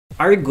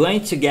Are you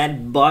going to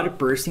get body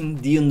piercing?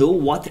 Do you know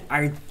what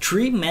are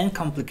three main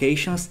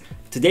complications?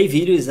 Today's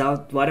video is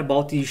out what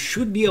about you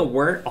should be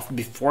aware of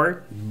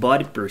before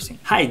body piercing.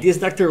 Hi, this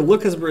is Dr.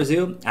 Lucas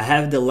Brazil. I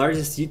have the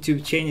largest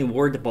YouTube channel in the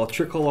world about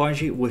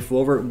trichology with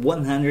over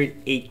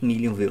 108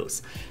 million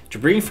views. To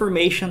bring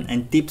information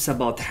and tips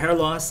about hair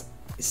loss,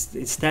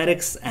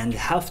 aesthetics and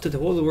health to the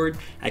whole world,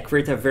 I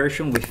create a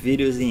version with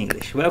videos in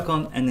English.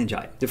 Welcome and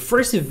enjoy. The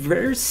first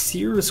very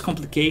serious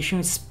complication,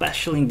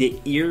 especially in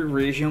the ear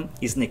region,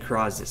 is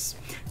necrosis.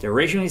 The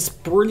region is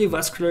poorly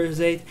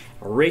vascularized,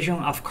 a region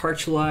of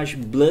cartilage.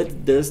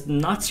 Blood does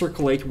not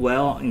circulate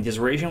well in this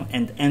region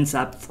and ends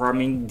up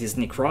forming this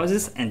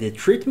necrosis, and the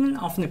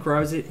treatment of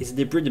necrosis is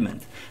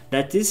debridement.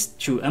 That is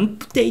to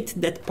amputate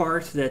that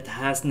part that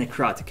has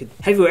necrotic.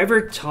 Have you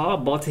ever thought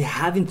about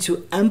having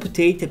to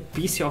amputate a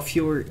piece of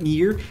your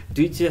ear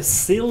due to a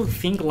silly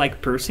thing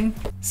like piercing?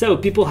 So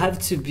people have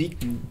to be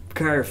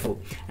careful.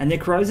 And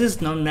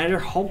necrosis, no matter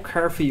how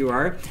careful you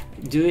are,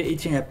 do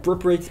it in an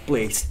appropriate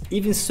place.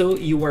 Even so,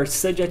 you are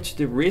subject to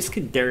the risk.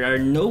 There are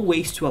no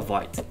ways to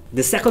avoid.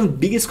 The second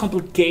biggest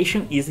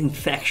complication is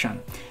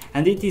infection.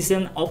 And it is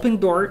an open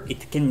door.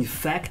 It can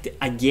infect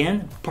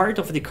again. Part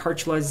of the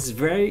cartilage is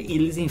very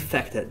easily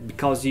infected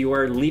because you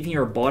are leaving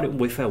your body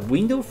with a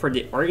window for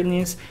the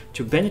organisms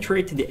to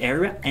penetrate the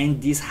area,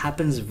 and this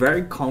happens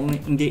very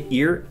commonly in the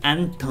ear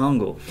and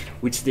tongue,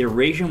 which is the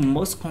region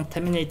most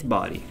contaminated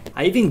body.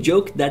 I even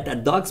joke that a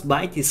dog's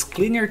bite is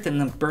cleaner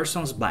than a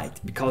person's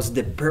bite because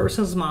the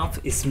person's mouth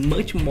is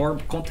much more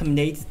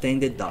contaminated than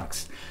the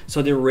dog's,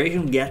 so the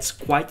region gets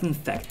quite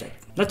infected.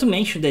 Not to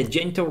mention the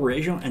genital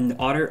region and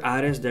other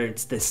areas that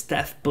the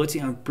staff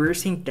putting on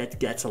piercing that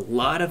gets a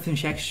lot of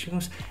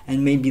infections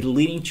and may be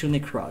leading to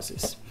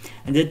necrosis.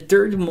 And the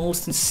third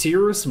most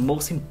serious,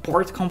 most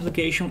important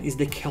complication is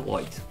the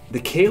keloid.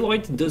 The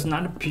keloid does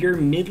not appear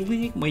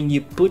immediately when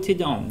you put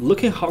it on.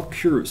 Look at how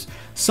curious.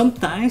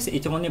 Sometimes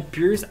it only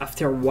appears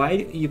after a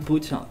while you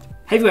put it on.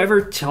 Have you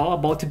ever thought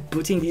about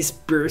putting this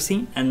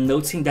piercing and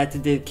noticing that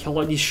the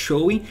keloid is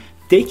showing,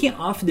 taking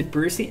off the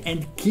piercing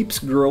and keeps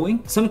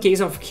growing? Some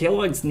cases of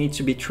keloids need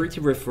to be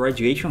treated with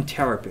radiation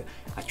therapy,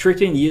 a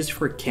treatment used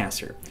for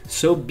cancer.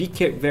 So be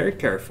very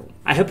careful.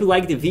 I hope you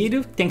liked the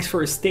video. Thanks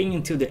for staying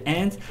until the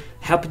end.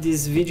 Help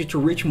this video to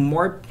reach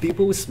more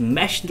people.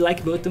 Smash the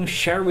like button,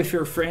 share with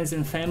your friends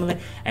and family,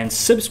 and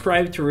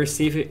subscribe to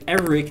receive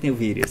every week new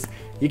videos.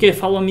 You can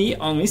follow me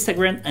on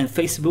Instagram and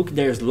Facebook.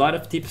 There's a lot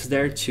of tips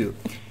there too.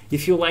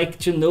 If you like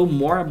to know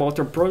more about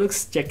our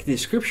products, check the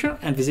description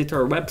and visit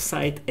our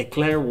website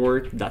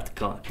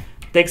eclairworld.com.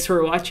 Thanks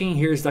for watching.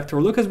 Here's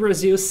Dr. Lucas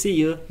Brazil. See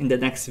you in the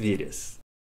next videos.